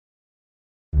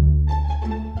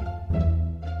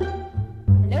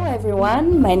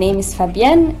everyone, my name is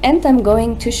Fabienne and I'm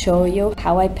going to show you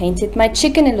how I painted my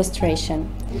chicken illustration.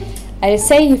 I'll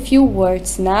say a few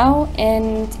words now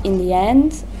and in the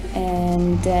end,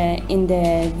 and in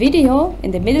the video, in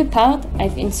the middle part,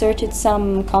 I've inserted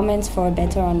some comments for a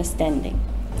better understanding.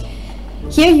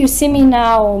 Here you see me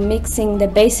now mixing the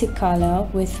basic color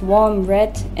with warm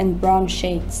red and brown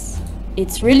shades.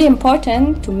 It's really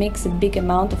important to mix a big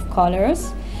amount of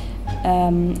colors,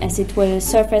 as it will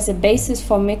serve as a basis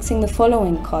for mixing the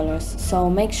following colors. So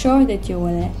make sure that you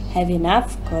will have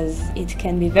enough, because it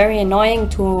can be very annoying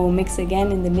to mix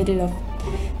again in the middle of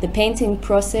the painting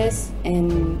process,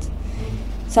 and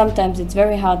sometimes it's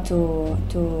very hard to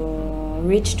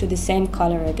reach to the same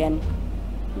color again.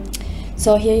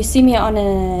 So here you see me on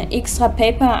an extra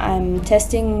paper. I'm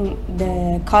testing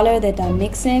the color that I'm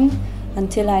mixing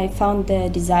until I found the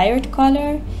desired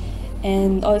color.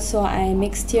 And also I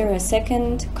mixed here a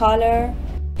second color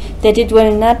that it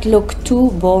will not look too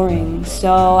boring.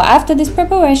 So after this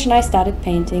preparation I started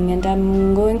painting, and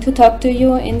I'm going to talk to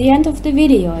you in the end of the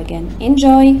video again.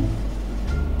 Enjoy!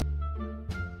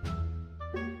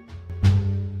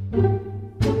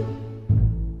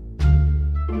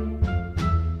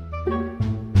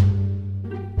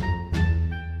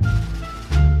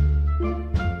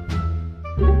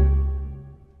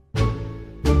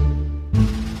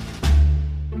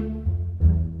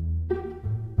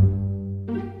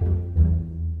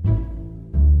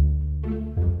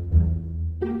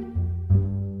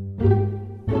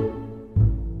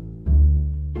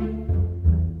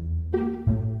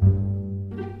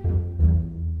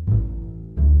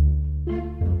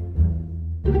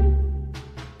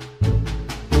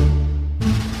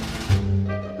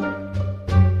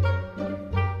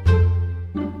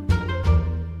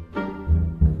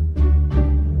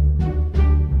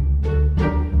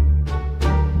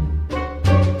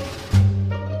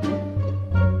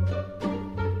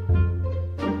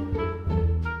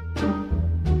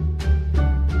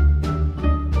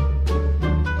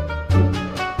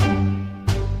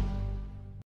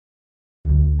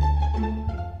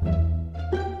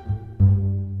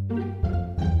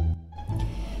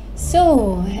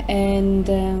 So, and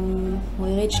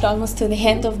we reached almost to the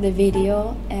end of the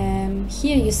video.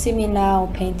 Here you see me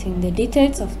now painting the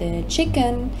details of the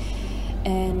chicken,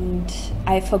 and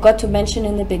I forgot to mention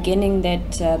in the beginning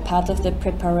that part of the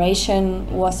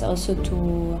preparation was also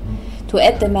to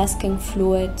add the masking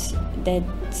fluid. That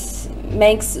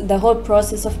makes the whole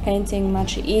process of painting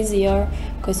much easier,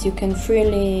 because you can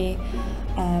freely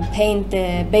paint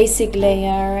the basic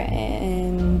layer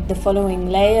and the following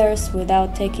layers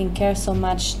without taking care so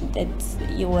much that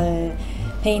you will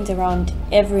paint around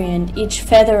every and each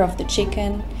feather of the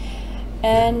chicken.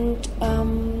 And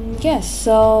yes,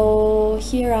 so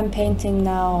here I'm painting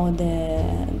now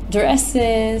the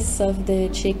dresses of the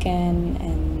chicken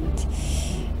and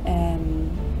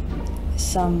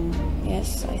some,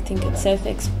 yes, I think it's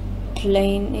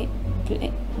self-explain,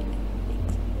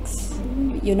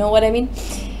 you know what I mean.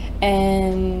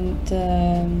 And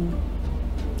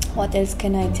what else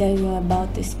can I tell you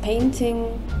about this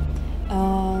painting?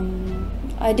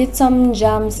 I did some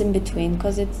jumps in between,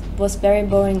 because it was very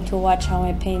boring to watch how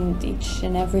I paint each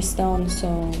and every stone.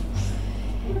 So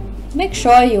make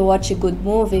sure you watch a good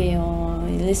movie or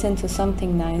listen to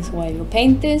something nice while you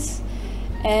paint this.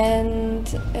 And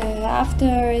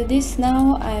after this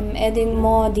now I'm adding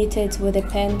more details with the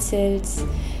pencils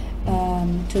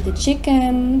to the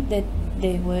chicken, that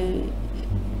they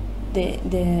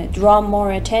draw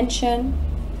more attention,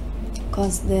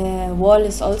 because the wall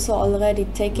is also already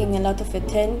taking a lot of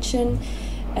attention.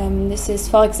 This is,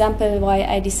 for example, why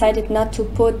I decided not to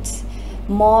put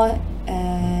more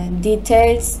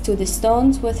details to the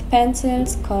stones with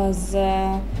pencils, because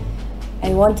I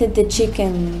wanted the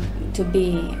chicken to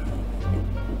be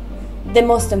the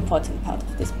most important part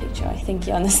of this picture. I think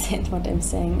you understand what I'm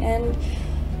saying. And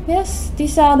yes,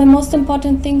 these are the most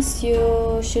important things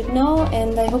you should know,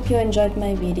 and I hope you enjoyed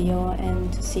my video,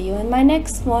 and see you in my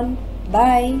next one.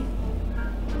 Bye!